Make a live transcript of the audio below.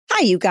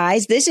Hi, you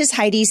guys. This is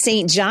Heidi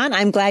St. John.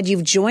 I'm glad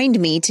you've joined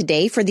me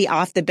today for the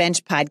Off the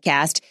Bench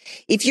podcast.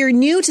 If you're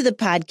new to the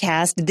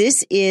podcast,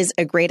 this is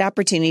a great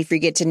opportunity for you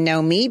to get to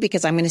know me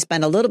because I'm going to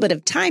spend a little bit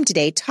of time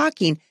today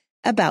talking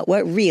about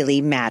what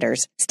really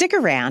matters. Stick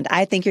around.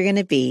 I think you're going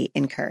to be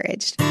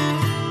encouraged.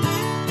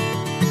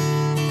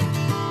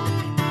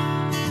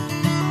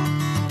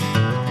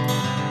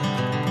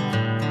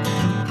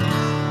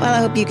 Well, I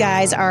hope you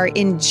guys are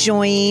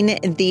enjoying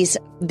these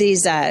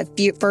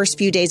first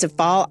few days of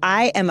fall.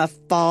 I am a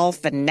fall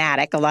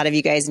fanatic. A lot of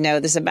you guys know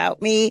this about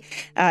me.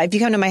 If you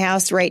come to my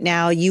house right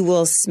now, you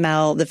will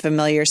smell the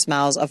familiar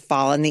smells of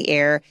fall in the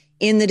air.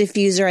 In the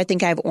diffuser, I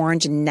think I have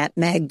orange and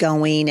nutmeg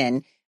going,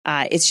 and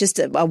it's just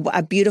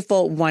a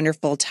beautiful,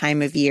 wonderful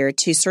time of year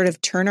to sort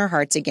of turn our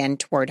hearts again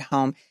toward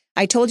home.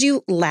 I told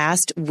you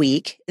last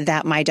week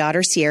that my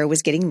daughter Sierra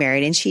was getting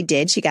married, and she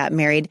did. She got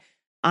married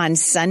on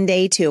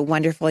Sunday to a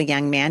wonderful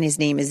young man. His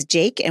name is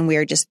Jake, and we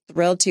are just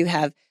thrilled to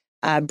have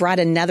brought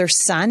another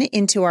son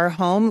into our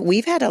home.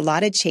 We've had a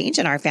lot of change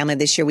in our family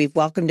this year. We've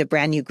welcomed a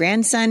brand new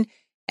grandson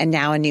and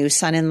now a new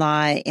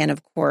son-in-law. And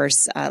of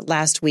course,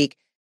 last week,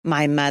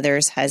 my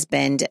mother's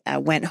husband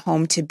went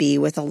home to be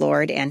with the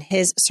Lord, and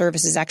his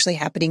service is actually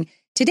happening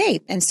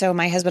today. And so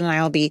my husband and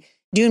I will be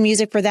doing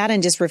music for that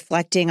and just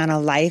reflecting on a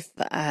life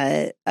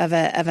of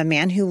a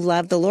man who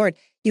loved the Lord.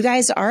 You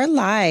guys, our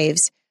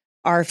lives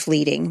are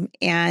fleeting.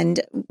 And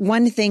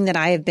one thing that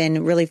I have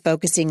been really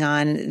focusing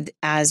on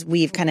as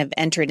we've kind of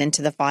entered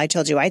into the fall, I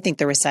told you, I think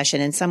the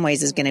recession in some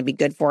ways is going to be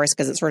good for us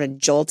because it sort of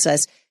jolts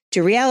us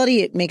to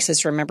reality. It makes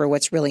us remember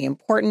what's really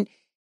important.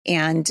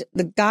 And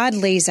God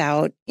lays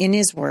out in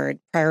his word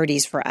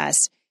priorities for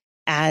us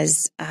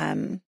as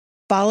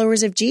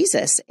followers of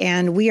Jesus.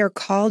 And we are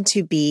called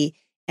to be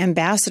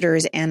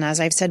ambassadors. And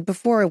as I've said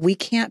before, we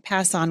can't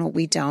pass on what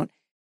we don't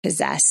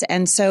possess.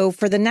 And so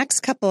for the next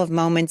couple of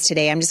moments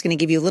today, I'm just going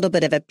to give you a little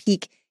bit of a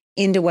peek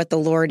into what the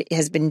Lord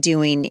has been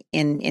doing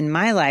in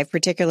my life,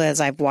 particularly as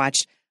I've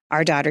watched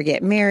our daughter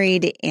get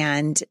married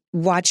and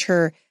watch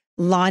her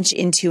launch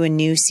into a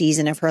new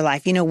season of her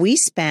life. You know, we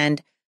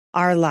spend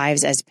our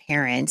lives as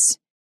parents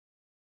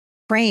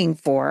praying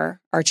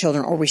for our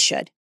children, or we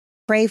should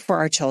pray for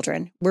our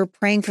children. We're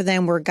praying for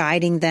them. We're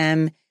guiding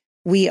them.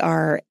 We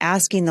are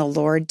asking the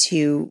Lord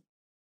to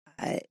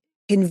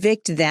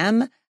convict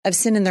them of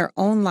sin in their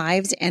own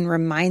lives and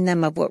remind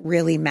them of what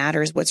really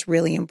matters, what's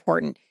really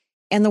important.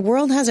 And the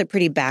world has it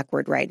pretty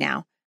backward right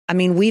now. I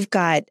mean, we've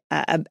got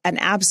an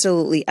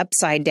absolutely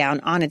upside down,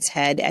 on its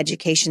head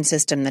education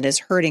system that is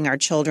hurting our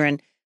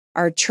children.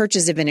 Our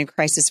churches have been in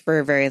crisis for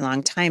a very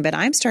long time, but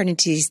I'm starting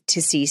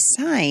to see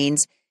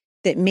signs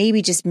that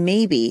maybe, just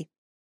maybe,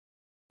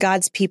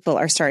 God's people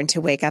are starting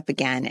to wake up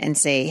again and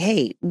say,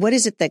 hey, what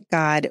is it that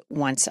God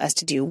wants us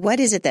to do? What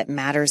is it that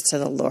matters to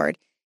the Lord?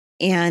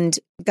 And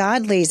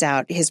God lays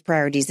out his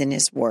priorities in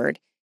his word.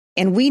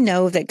 And we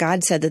know that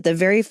God said that the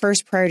very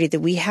first priority that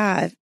we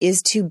have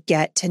is to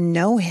get to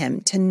know him,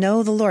 to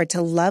know the Lord,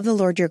 to love the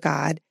Lord your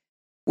God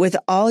with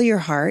all your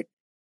heart,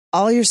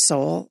 all your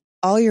soul,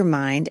 all your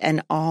mind,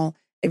 and all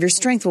of your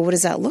strength. Well, what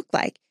does that look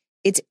like?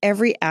 It's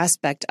every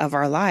aspect of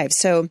our lives.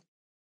 So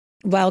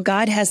while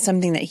God has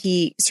something that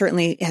he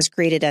certainly has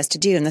created us to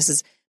do, and this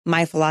is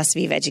my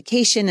philosophy of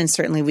education, and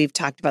certainly we've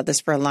talked about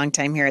this for a long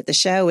time here at the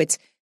show, it's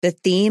the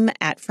theme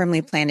at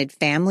Firmly Planted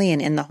Family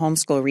and in the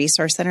Homeschool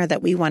Resource Center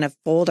that we want to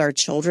fold our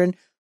children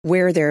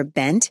where they're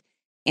bent,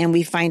 and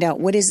we find out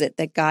what is it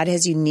that God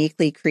has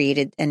uniquely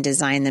created and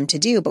designed them to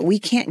do. But we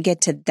can't get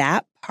to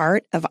that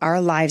part of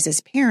our lives as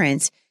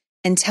parents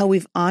until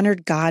we've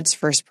honored God's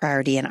first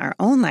priority in our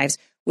own lives,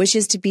 which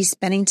is to be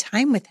spending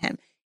time with him.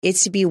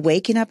 It's to be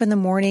waking up in the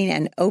morning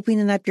and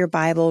opening up your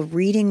Bible,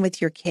 reading with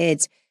your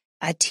kids,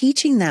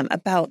 teaching them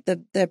about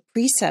the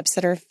precepts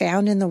that are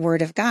found in the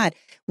Word of God,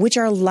 which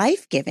are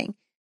life-giving.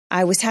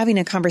 I was having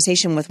a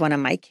conversation with one of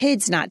my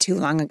kids not too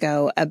long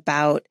ago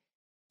about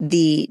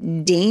the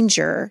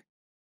danger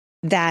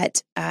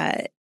that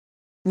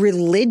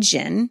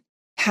religion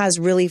has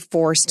really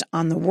forced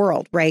on the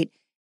world, right?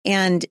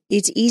 And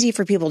it's easy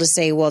for people to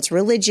say, well, it's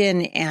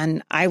religion.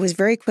 And I was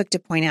very quick to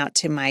point out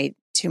to my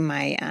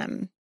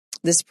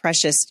this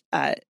precious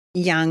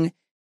young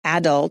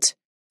adult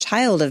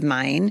child of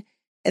mine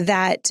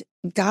that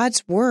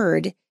God's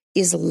word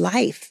is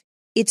life.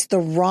 It's the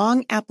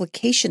wrong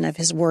application of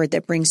his word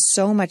that brings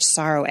so much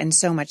sorrow and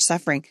so much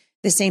suffering.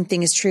 The same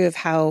thing is true of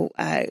how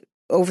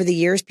over the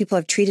years people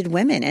have treated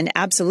women and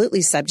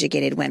absolutely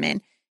subjugated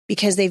women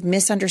because they've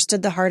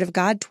misunderstood the heart of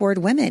God toward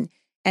women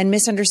and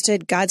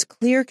misunderstood God's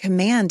clear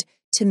command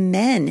to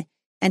men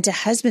and to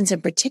husbands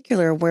in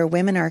particular where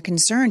women are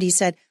concerned. He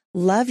said,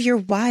 love your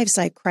wives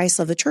like Christ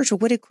loved the church. Well,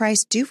 what did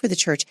Christ do for the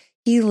church?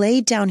 He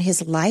laid down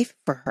his life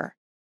for her.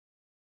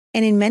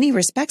 And in many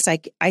respects,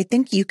 I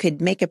think you could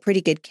make a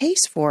pretty good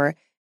case for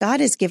God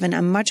has given a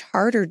much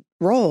harder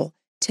role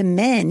to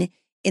men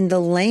in the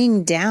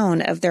laying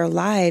down of their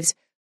lives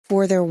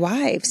for their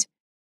wives.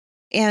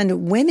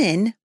 And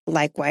women,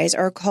 likewise,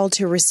 are called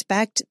to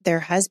respect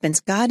their husbands.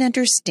 God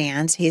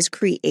understands his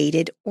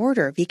created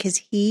order because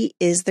he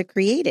is the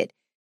creator.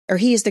 or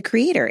he is the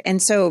creator. And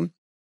so,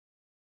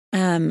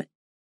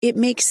 it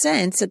makes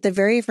sense that the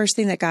very first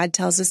thing that God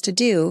tells us to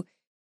do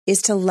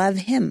is to love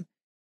him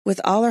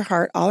with all our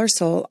heart, all our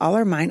soul, all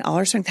our mind, all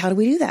our strength. How do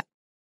we do that?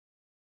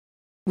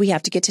 We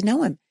have to get to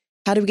know him.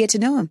 How do we get to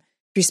know him?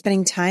 Through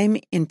spending time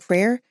in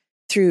prayer,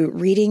 through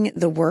reading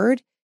the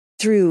word,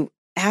 through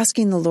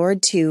asking the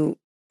Lord to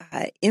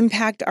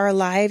impact our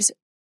lives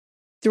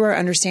through our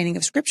understanding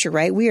of scripture,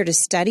 right? We are to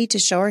study to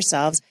show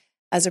ourselves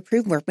as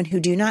approved workmen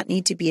who do not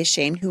need to be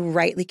ashamed, who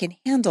rightly can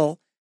handle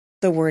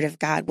the word of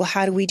God. Well,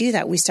 how do we do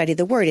that? We study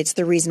the word. It's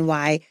the reason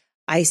why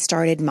I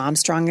started Mom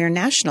Strong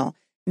International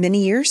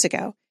many years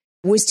ago,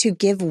 was to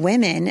give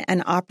women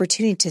an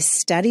opportunity to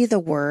study the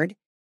word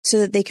so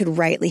that they could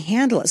rightly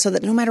handle it, so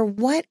that no matter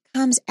what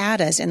comes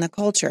at us in the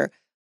culture,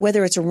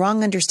 whether it's a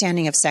wrong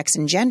understanding of sex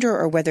and gender,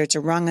 or whether it's a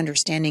wrong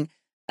understanding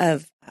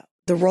of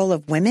the role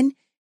of women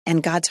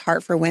and God's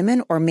heart for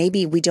women, or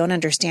maybe we don't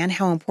understand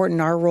how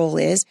important our role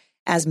is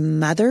as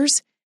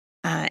mothers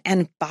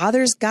and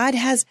fathers, God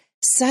has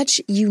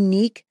such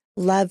unique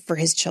love for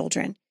his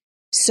children.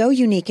 So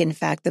unique, in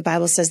fact, the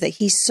Bible says that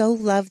he so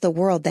loved the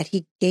world that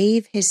he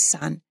gave his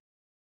son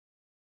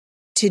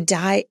to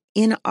die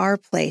in our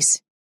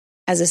place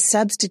as a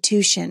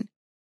substitution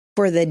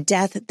for the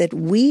death that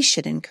we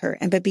should incur.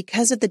 But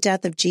because of the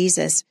death of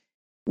Jesus,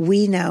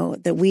 we know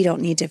that we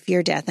don't need to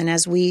fear death. And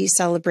as we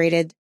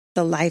celebrated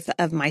the life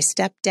of my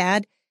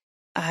stepdad,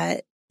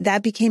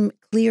 that became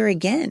clear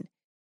again.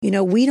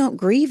 We don't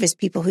grieve as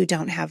people who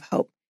don't have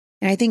hope.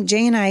 And I think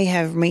Jay and I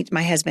have,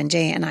 my husband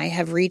Jay and I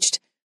have reached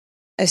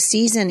a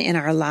season in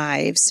our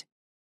lives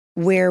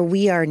where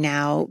we are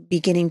now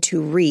beginning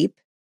to reap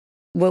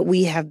what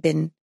we have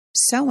been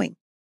sowing.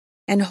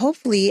 And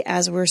hopefully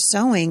as we're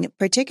sowing,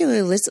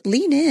 particularly, let's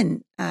lean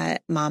in,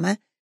 mama,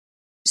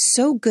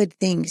 sow good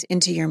things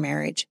into your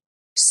marriage,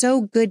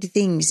 sow good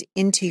things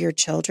into your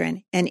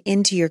children and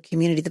into your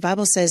community. The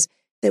Bible says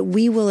that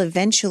we will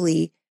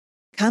eventually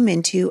come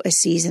into a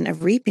season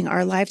of reaping.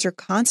 Our lives are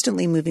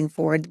constantly moving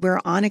forward.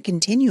 We're on a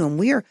continuum.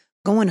 We are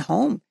going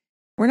home.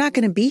 We're not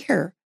going to be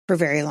here for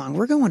very long.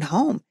 We're going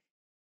home.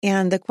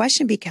 And the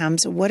question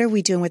becomes, what are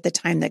we doing with the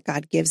time that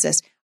God gives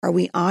us? Are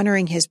we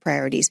honoring his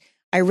priorities?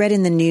 I read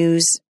in the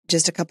news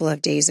just a couple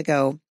of days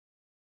ago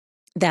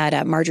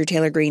that Marjorie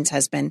Taylor Greene's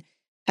husband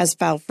has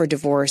filed for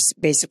divorce,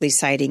 basically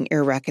citing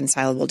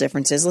irreconcilable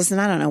differences. Listen,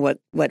 I don't know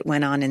what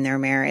went on in their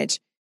marriage,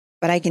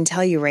 but I can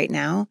tell you right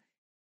now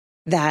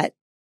that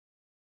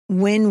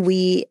when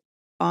we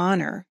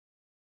honor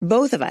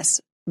both of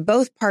us,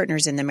 both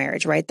partners in the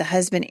marriage, right? The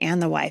husband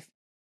and the wife,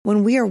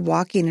 when we are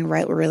walking in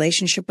right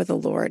relationship with the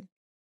Lord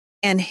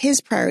and his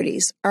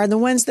priorities are the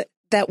ones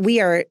that we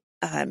are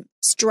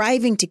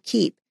striving to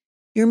keep,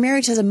 your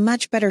marriage has a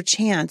much better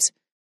chance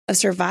of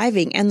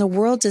surviving. And the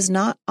world does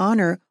not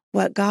honor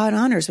what God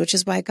honors, which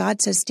is why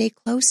God says, stay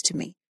close to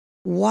me,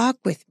 walk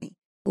with me,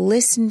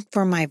 listen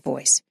for my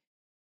voice.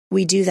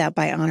 We do that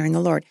by honoring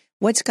the Lord.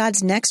 What's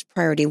God's next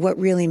priority? What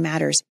really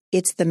matters?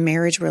 It's the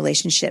marriage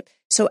relationship.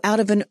 So out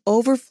of an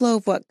overflow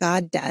of what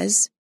God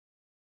does,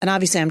 and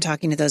obviously I'm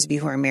talking to those of you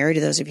who are married,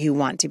 to those of you who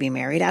want to be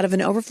married, out of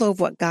an overflow of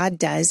what God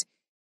does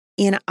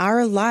in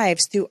our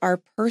lives through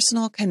our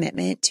personal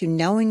commitment to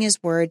knowing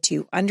his word,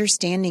 to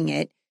understanding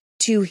it,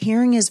 to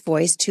hearing his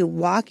voice, to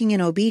walking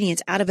in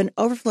obedience, out of an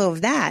overflow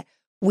of that,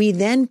 we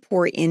then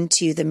pour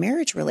into the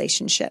marriage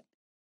relationship.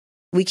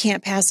 We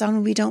can't pass on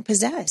what we don't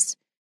possess.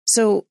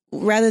 So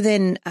rather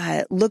than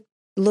look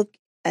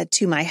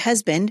to my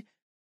husband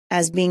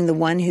as being the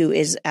one who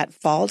is at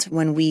fault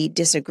when we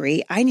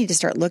disagree, I need to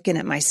start looking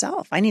at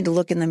myself. I need to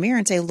look in the mirror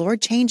and say,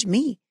 Lord, change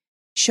me.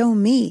 Show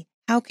me.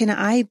 How can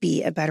I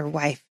be a better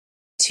wife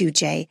to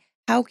Jay?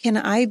 How can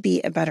I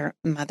be a better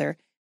mother?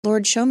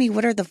 Lord, show me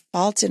what are the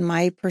faults in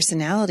my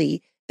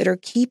personality that are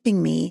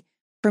keeping me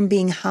from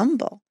being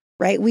humble,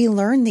 right? We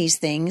learn these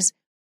things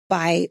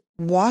by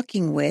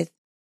walking with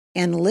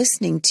and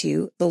listening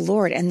to the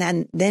Lord.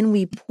 And then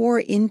we pour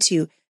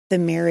into the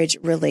marriage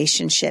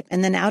relationship.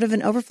 And then out of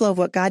an overflow of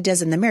what God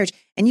does in the marriage,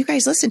 and you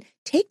guys listen,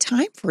 take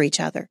time for each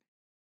other.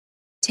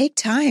 Take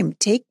time.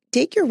 Take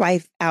your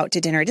wife out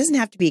to dinner. It doesn't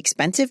have to be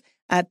expensive.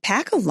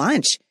 Pack a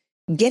lunch.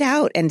 Get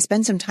out and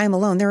spend some time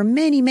alone. There are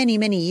many, many,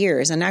 many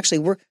years. And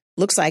actually,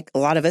 looks like a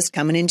lot of us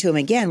coming into them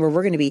again, where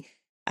we're going to be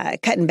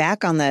cutting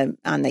back on the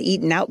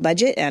eating out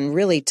budget and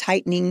really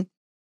tightening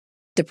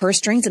the purse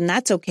strings. And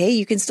that's okay.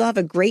 You can still have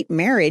a great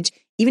marriage,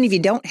 even if you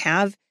don't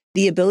have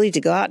the ability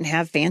to go out and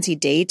have fancy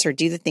dates or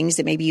do the things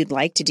that maybe you'd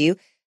like to do.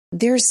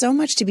 There's so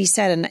much to be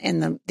said.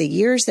 And the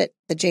years that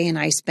Jay and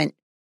I spent,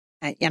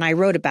 and I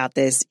wrote about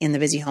this in the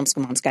Busy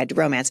Homeschool Mom's Guide to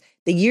Romance,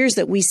 the years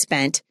that we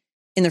spent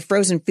in the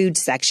frozen food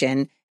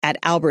section at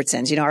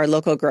Albertsons, our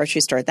local grocery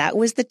store, that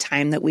was the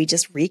time that we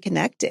just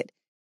reconnected.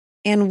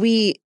 And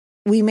we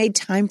made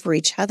time for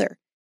each other.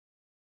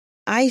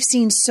 I've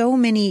seen so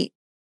many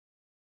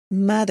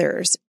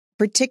mothers,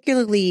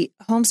 particularly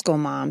homeschool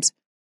moms,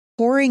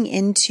 pouring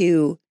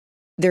into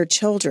their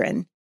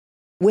children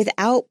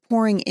without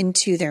pouring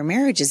into their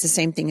marriages. The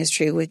same thing is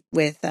true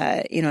with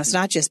it's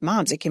not just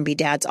moms. It can be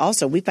dads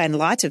also. We find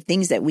lots of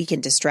things that we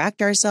can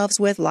distract ourselves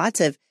with,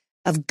 lots of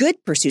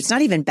good pursuits,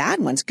 not even bad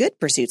ones, good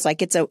pursuits.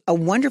 Like it's a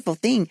wonderful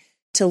thing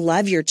to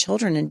love your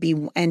children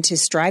and to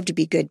strive to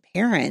be good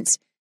parents.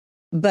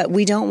 But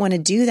we don't want to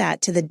do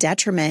that to the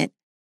detriment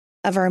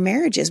of our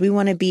marriages. We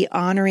want to be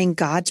honoring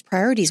God's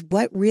priorities.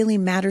 What really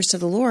matters to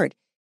the Lord?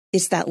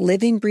 It's that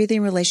living,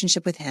 breathing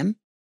relationship with Him.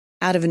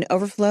 Out of an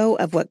overflow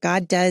of what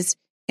God does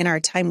in our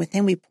time with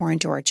Him, we pour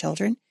into our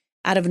children.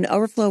 Out of an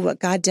overflow of what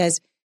God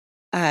does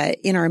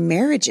in our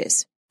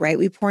marriages, right?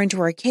 We pour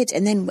into our kids.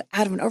 And then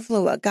out of an overflow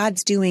of what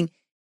God's doing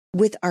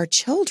with our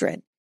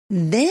children,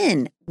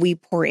 then we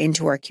pour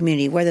into our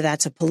community, whether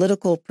that's a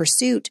political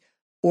pursuit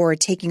or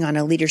taking on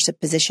a leadership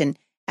position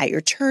at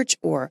your church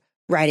or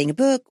writing a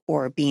book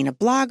or being a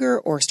blogger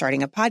or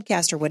starting a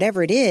podcast or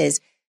whatever it is.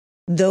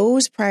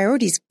 Those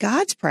priorities,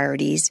 God's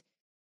priorities,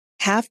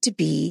 have to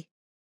be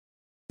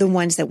the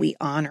ones that we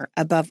honor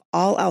above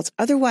all else.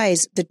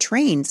 Otherwise, the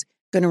train's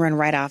going to run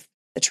right off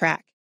the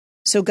track.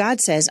 So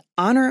God says,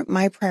 honor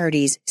my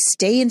priorities,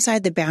 stay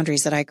inside the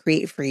boundaries that I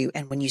create for you.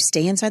 And when you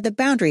stay inside the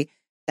boundary,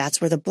 that's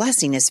where the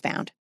blessing is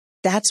found.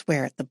 That's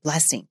where the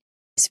blessing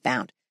is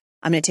found.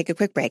 I'm going to take a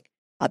quick break.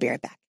 I'll be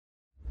right back.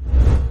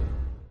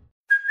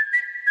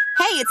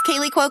 Hey, it's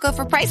Kaylee Cuoco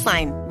for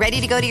Priceline.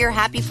 Ready to go to your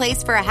happy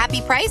place for a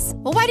happy price?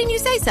 Well, why didn't you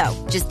say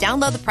so? Just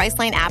download the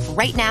Priceline app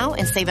right now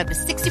and save up to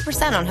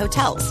 60% on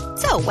hotels.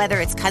 So whether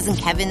it's Cousin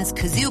Kevin's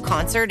Kazoo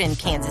Concert in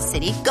Kansas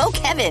City, go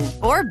Kevin,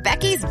 or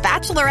Becky's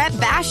Bachelorette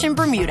Bash in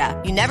Bermuda,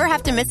 you never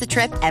have to miss a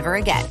trip ever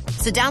again.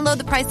 So download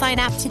the Priceline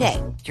app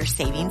today. Your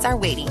savings are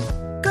waiting.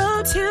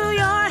 Go to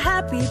your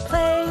happy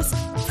place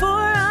for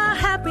a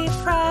happy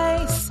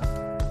price.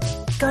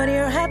 Go to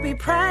your happy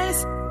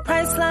price,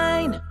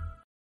 Priceline.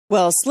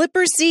 Well,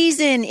 slipper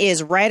season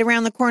is right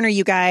around the corner,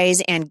 you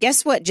guys. And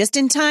guess what? Just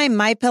in time,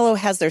 MyPillow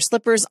has their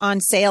slippers on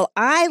sale.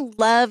 I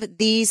love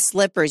these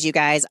slippers, you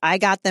guys. I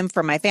got them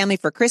for my family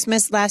for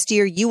Christmas last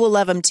year. You will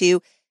love them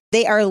too.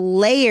 They are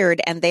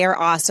layered and they are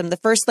awesome. The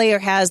first layer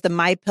has the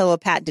MyPillow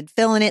patented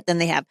fill in it. Then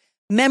they have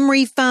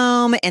memory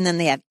foam and then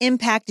they have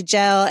impact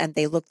gel and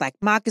they look like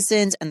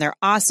moccasins and they're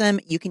awesome.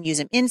 You can use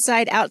them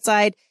inside,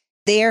 outside.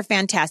 They are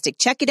fantastic.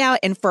 Check it out.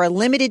 And for a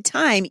limited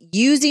time,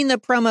 using the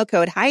promo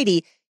code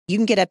Heidi, you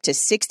can get up to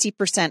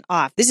 60%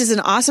 off. This is an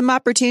awesome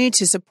opportunity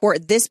to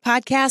support this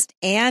podcast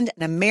and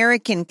an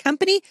American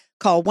company.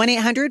 Call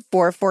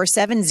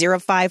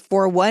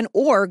 1-800-447-0541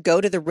 or go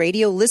to the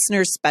radio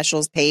listeners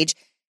specials page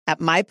at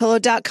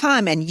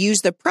mypillow.com and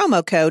use the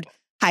promo code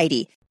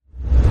Heidi.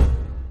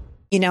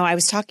 You know, I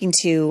was talking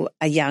to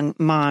a young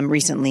mom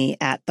recently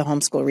at the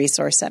Homeschool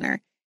Resource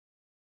Center,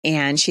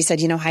 and she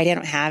said, Heidi, I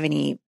don't have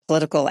any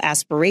political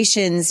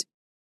aspirations.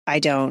 I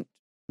don't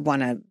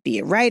want to be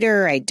a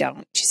writer.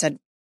 She said,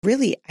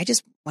 really, I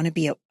just want to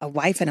be a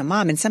wife and a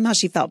mom. And somehow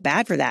she felt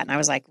bad for that. And I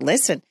was like,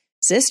 listen,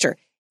 sister,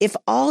 if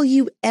all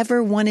you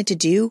ever wanted to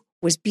do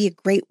was be a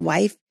great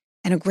wife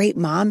and a great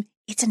mom,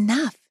 it's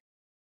enough.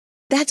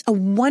 That's a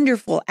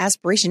wonderful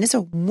aspiration. It's a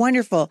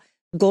wonderful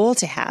goal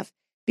to have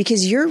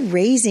because you're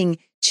raising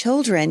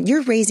children,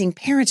 you're raising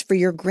parents for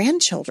your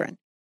grandchildren.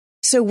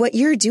 So what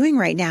you're doing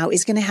right now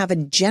is going to have a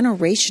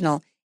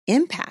generational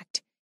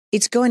impact.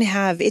 It's going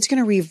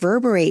to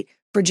reverberate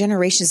for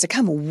generations to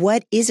come.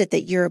 What is it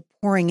that you're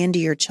pouring into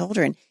your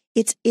children?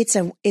 It's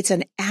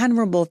an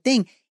admirable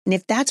thing. And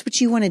if that's what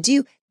you want to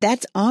do,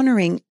 that's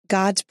honoring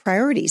God's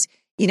priorities.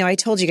 I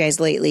told you guys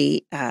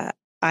lately,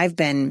 I've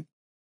been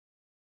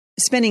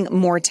spending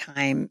more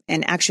time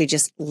and actually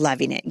just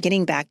loving it,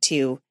 getting back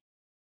to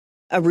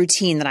a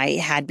routine that I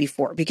had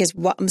before, because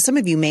some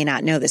of you may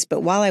not know this,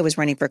 but while I was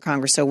running for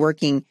Congress, so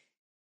working,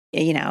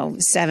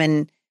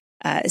 7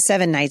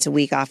 nights a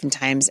week,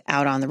 oftentimes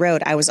out on the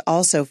road, I was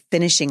also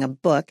finishing a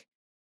book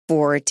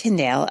for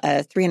Tyndale,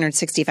 a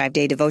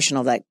 365-day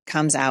devotional that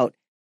comes out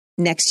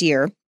next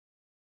year.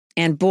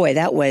 And boy,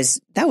 that was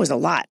a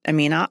lot. I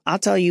mean, I'll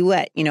tell you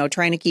what,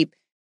 trying to keep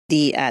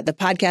the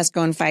podcast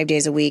going 5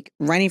 days a week,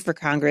 running for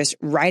Congress,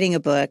 writing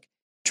a book,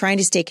 trying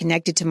to stay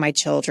connected to my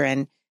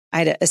children.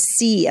 I had a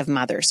sea of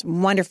mothers,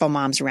 wonderful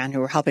moms around who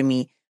were helping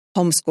me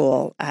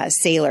homeschool,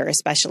 Sailor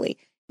especially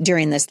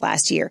during this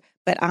last year.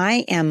 But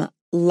I am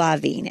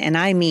loving, and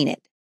I mean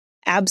it,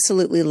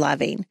 absolutely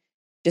loving,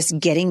 just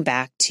getting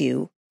back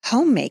to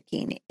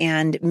homemaking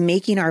and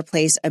making our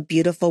place a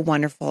beautiful,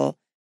 wonderful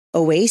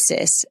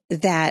oasis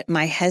that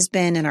my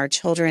husband and our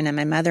children and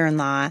my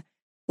mother-in-law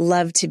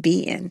love to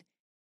be in.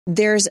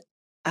 There's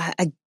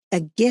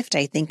a gift,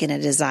 I think, and a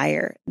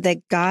desire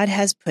that God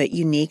has put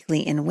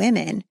uniquely in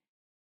women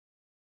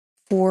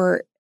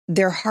for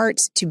their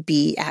hearts to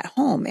be at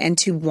home and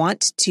to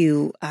want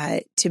to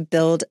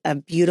build a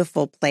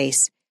beautiful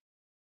place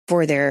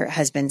for their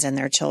husbands and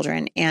their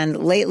children. And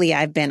lately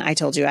I've been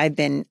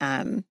growing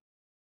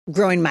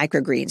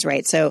microgreens,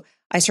 right? So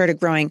I started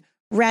growing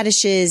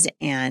radishes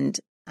and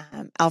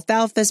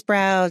alfalfa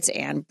sprouts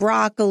and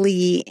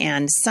broccoli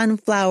and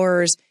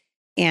sunflowers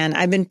And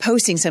I've been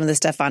posting some of the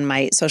stuff on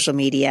my social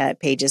media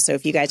pages. So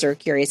if you guys are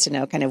curious to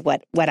know kind of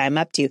what I'm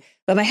up to,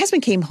 but my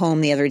husband came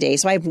home the other day.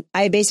 So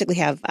I basically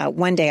have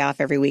one day off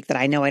every week that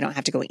I know I don't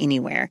have to go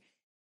anywhere.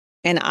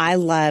 And I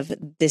love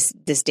this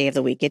day of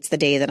the week. It's the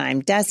day that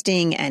I'm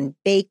dusting and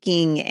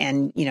baking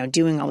and,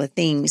 doing all the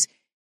things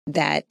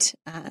that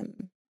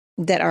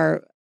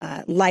are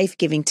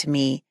life-giving to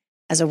me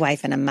as a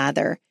wife and a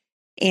mother.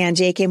 And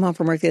Jay came home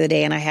from work the other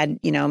day and I had,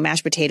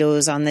 mashed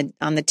potatoes on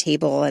the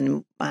table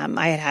and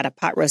I had a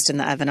pot roast in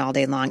the oven all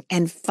day long.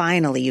 And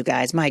finally, you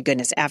guys, my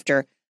goodness,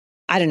 after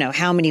I don't know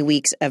how many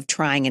weeks of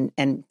trying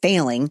and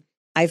failing,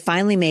 I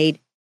finally made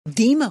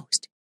the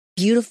most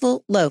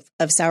beautiful loaf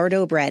of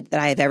sourdough bread that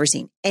I have ever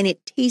seen. And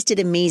it tasted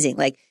amazing.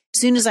 Like as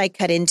soon as I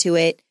cut into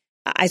it,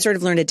 I sort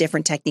of learned a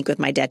different technique with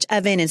my Dutch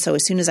oven. And so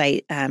as soon as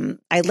I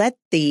let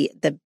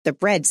the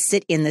bread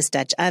sit in this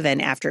Dutch oven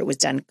after it was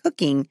done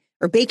cooking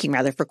or baking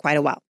rather for quite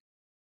a while,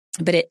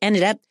 but it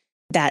ended up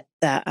that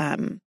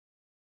the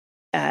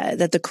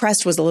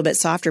crust was a little bit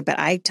softer. But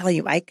I tell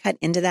you, I cut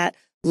into that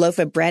loaf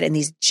of bread in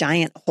these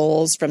giant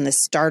holes from the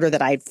starter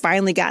that I'd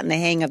finally gotten the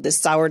hang of, the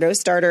sourdough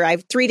starter. I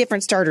have 3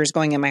 different starters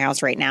going in my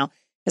house right now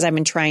because I've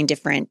been trying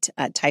different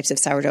types of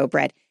sourdough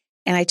bread.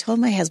 And I told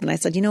my husband, I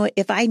said, you know what,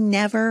 if I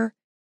never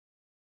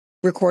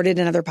recorded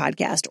another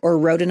podcast or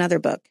wrote another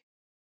book,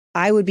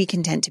 I would be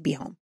content to be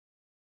home.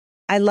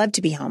 I love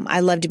to be home. I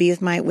love to be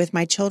with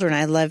my children.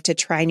 I love to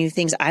try new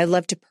things. I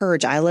love to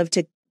purge. I love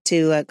to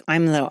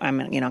I'm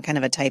kind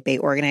of a type A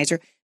organizer,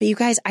 but you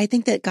guys, I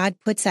think that God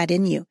puts that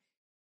in you.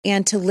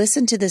 And to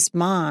listen to this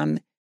mom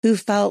who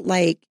felt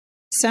like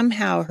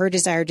somehow her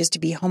desire just to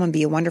be home and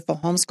be a wonderful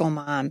homeschool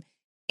mom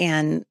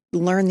and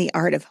learn the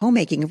art of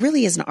homemaking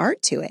really is an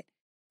art to it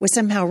was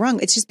somehow wrong.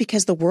 It's just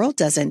because the world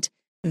doesn't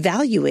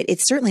value it.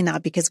 It's certainly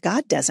not because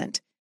God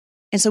doesn't.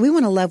 And so we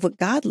want to love what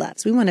God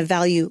loves. We want to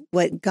value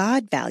what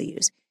God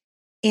values.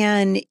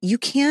 And you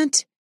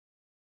can't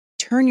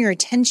turn your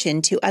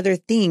attention to other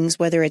things,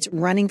 whether it's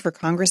running for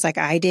Congress like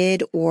I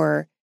did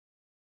or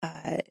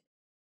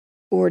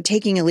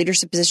taking a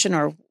leadership position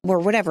or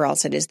whatever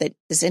else it is that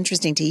is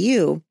interesting to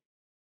you.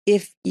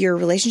 If your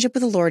relationship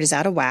with the Lord is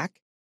out of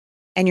whack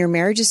and your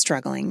marriage is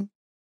struggling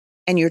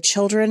and your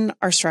children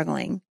are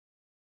struggling,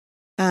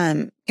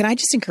 can I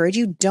just encourage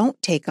you,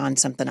 don't take on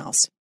something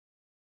else.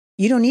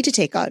 You don't need to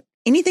take on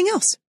anything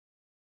else.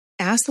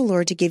 Ask the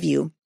Lord to give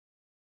you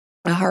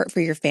a heart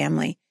for your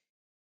family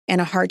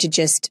and a heart to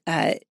just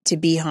to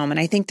be home. And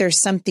I think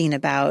there's something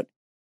about,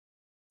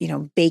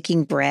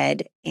 baking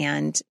bread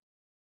and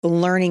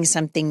learning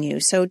something new.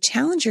 So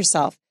challenge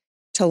yourself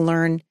to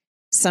learn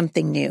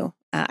something new.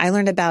 I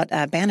learned about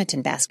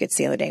Banneton baskets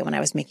the other day when I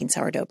was making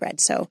sourdough bread.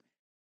 So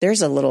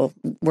there's a little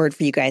word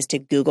for you guys to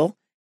Google.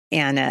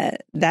 And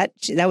that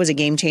was a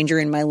game changer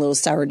in my little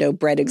sourdough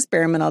bread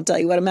experiment. I'll tell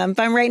you what, I'm having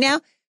fun right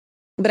now.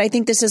 But I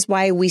think this is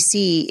why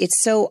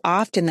it's so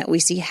often that we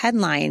see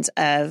headlines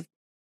of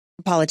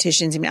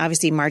politicians. I mean,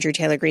 obviously, Marjorie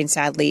Taylor Greene,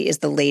 sadly, is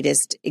the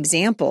latest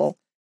example.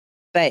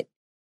 But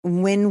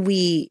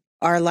when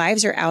our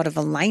lives are out of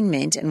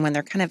alignment and when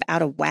they're kind of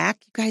out of whack,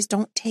 you guys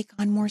don't take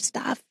on more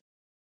stuff.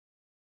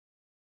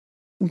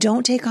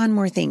 Don't take on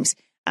more things.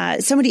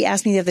 Somebody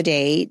asked me the other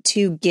day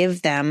to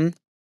give them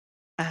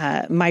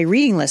my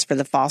reading list for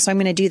the fall. So I'm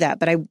going to do that.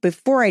 But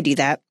before I do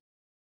that,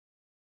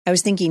 I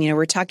was thinking,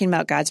 we're talking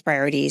about God's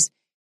priorities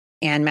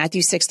and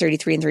Matthew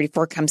 6:33 and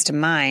 34 comes to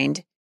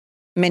mind.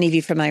 Many of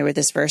you familiar with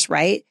this verse,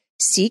 right?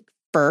 Seek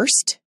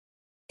first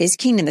his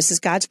kingdom. This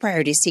is God's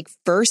priorities. Seek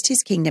first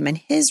his kingdom and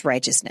his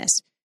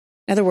righteousness.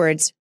 In other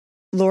words,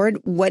 Lord,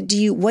 what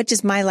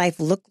does my life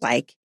look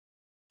like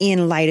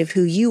in light of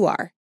who you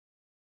are?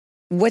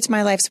 What's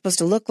my life supposed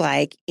to look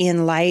like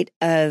in light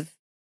of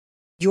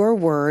your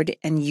word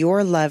and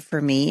your love for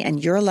me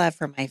and your love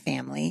for my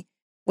family?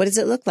 What does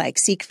it look like?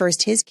 Seek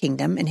first his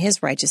kingdom and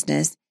his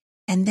righteousness,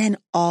 and then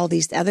all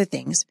these other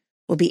things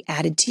will be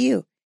added to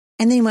you.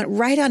 And then he went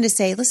right on to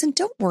say, listen,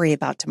 don't worry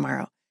about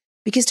tomorrow,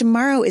 because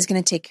tomorrow is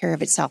going to take care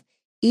of itself.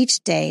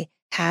 Each day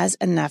has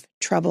enough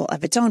trouble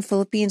of its own.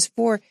 Philippians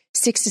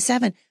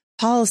 4:6-7.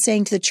 Paul is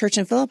saying to the church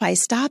in Philippi,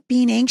 stop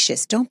being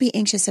anxious. Don't be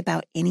anxious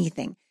about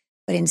anything,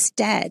 but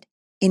instead,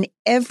 in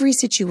every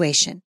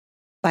situation,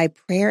 by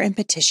prayer and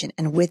petition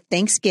and with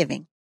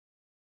thanksgiving,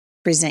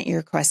 present your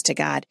request to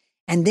God.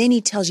 And then he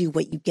tells you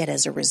what you get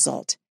as a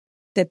result.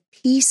 The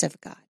peace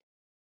of God,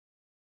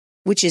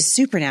 which is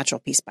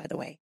supernatural peace, by the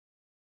way,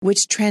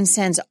 which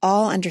transcends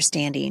all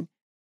understanding,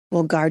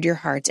 will guard your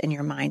hearts and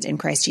your minds in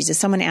Christ Jesus.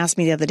 Someone asked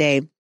me the other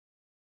day,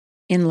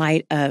 in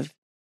light of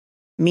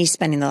me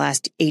spending the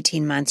last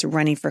 18 months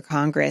running for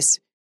Congress,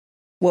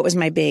 what was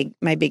my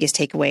biggest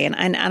takeaway?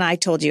 And I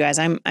told you, as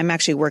I'm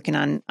actually working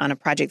on a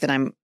project that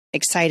I'm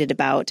excited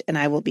about, and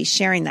I will be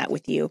sharing that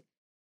with you.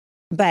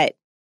 But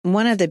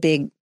one of the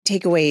big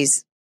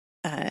takeaways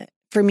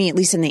for me, at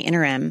least in the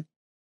interim,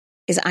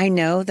 is I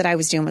know that I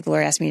was doing what the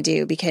Lord asked me to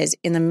do, because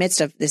in the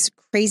midst of this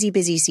crazy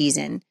busy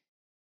season,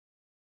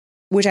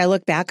 which I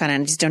look back on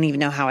and just don't even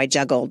know how I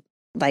juggled,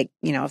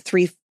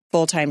 3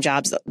 full-time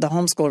jobs, the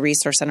homeschool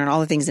resource center and all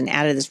the things, and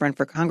added this run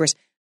for Congress,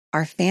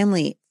 our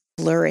family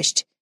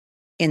flourished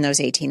in those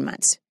 18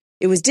 months.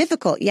 It was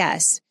difficult,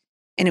 yes.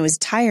 And it was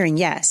tiring,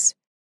 yes.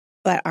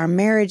 But our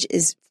marriage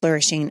is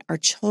flourishing. Our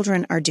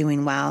children are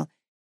doing well.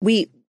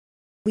 We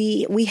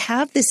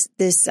have this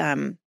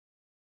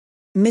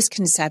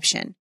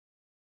misconception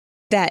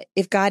that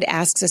if God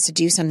asks us to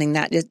do something,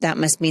 that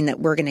must mean that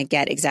we're going to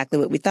get exactly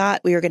what we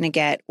thought we were going to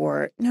get,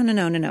 or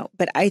no.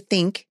 But I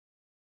think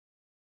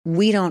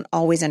we don't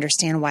always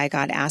understand why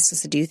God asks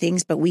us to do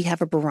things, but we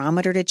have a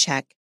barometer to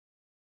check.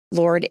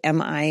 Lord,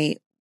 am I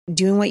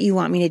doing what you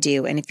want me to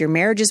do? And if your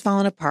marriage is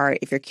falling apart,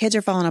 if your kids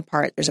are falling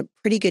apart, there's a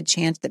pretty good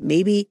chance that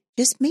maybe,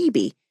 just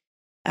maybe,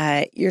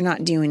 you're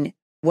not doing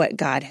what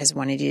God has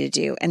wanted you to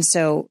do. And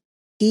so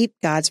keep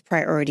God's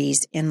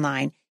priorities in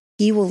line.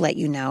 He will let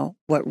you know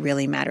what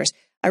really matters.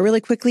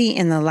 Really quickly,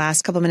 in the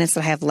last couple of minutes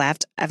that I have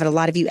left, I've had a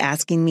lot of you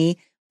asking me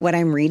what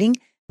I'm reading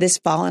this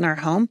fall in our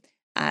home.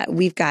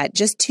 We've got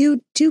just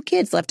two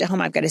kids left at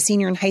home. I've got a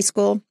senior in high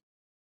school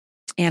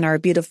and our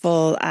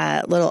beautiful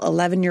little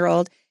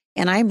 11-year-old.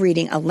 And I'm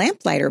reading a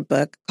lamplighter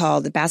book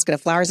called The Basket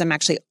of Flowers. I'm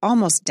actually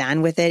almost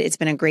done with it. It's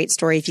been a great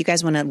story. If you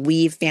guys want to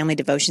weave family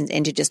devotions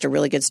into just a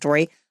really good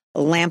story,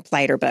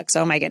 lamplighter books.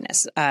 Oh my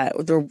goodness.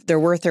 They're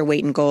worth their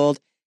weight in gold.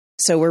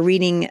 So we're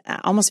reading,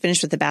 almost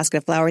finished with The Basket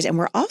of Flowers. And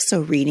we're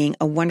also reading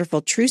a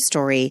wonderful true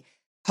story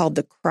called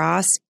The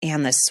Cross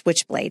and the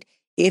Switchblade.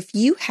 If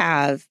you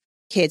have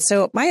kids,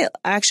 so my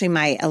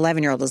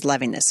 11-year-old is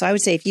loving this. So I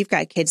would say if you've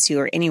got kids who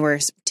are anywhere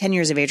 10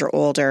 years of age or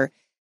older,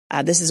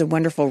 this is a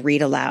wonderful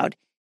read aloud.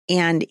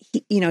 And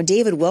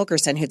David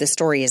Wilkerson, who the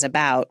story is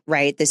about,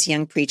 right? This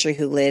young preacher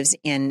who lives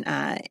in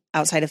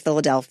outside of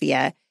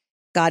Philadelphia.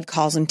 God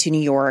calls him to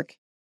New York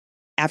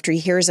after he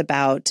hears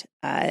about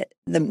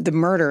the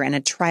murder and a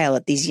trial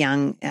that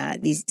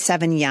these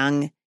 7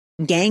 young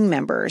gang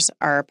members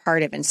are a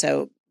part of. And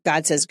so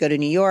God says, go to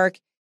New York.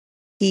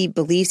 He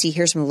believes he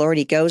hears from the Lord.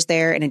 He goes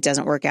there and it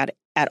doesn't work out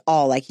at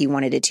all like he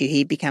wanted it to.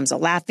 He becomes a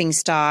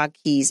laughingstock.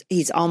 He's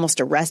almost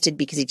arrested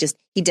because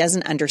he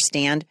doesn't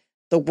understand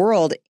the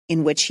world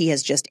in which he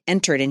has just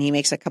entered, and he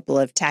makes a couple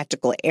of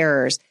tactical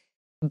errors.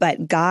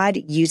 But God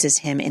uses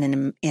him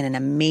in an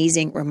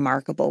amazing,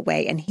 remarkable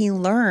way, and he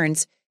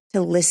learns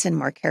to listen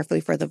more carefully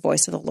for the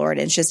voice of the Lord.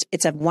 And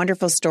it's a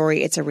wonderful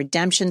story. It's a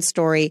redemption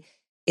story.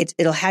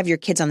 It'll have your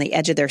kids on the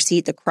edge of their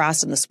seat. The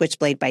Cross and the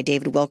Switchblade by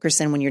David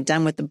Wilkerson. When you're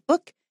done with the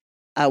book,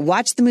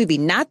 watch the movie,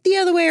 not the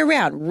other way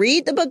around.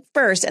 Read the book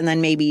first, and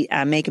then maybe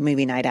make a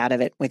movie night out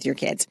of it with your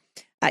kids.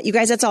 You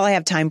guys, that's all I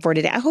have time for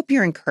today. I hope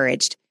you're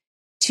encouraged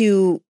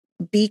to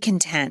be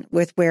content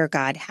with where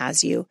God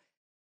has you.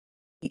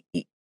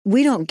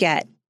 We don't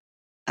get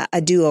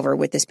a do-over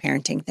with this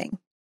parenting thing.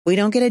 We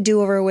don't get a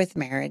do-over with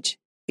marriage.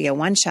 We get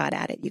one shot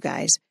at it, you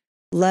guys.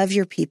 Love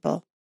your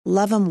people.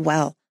 Love them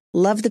well.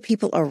 Love the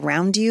people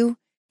around you,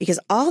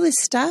 because all this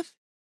stuff,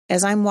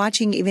 as I'm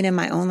watching even in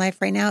my own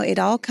life right now, it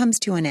all comes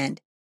to an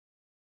end.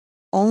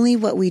 Only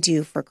what we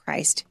do for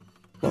Christ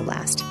will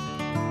last.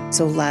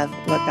 So love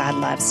what God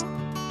loves,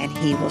 and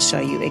he will show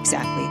you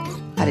exactly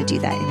how to do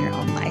that in your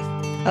own life.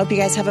 I hope you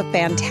guys have a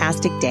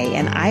fantastic day,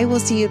 and I will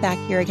see you back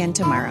here again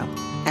tomorrow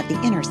at the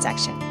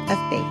intersection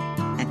of faith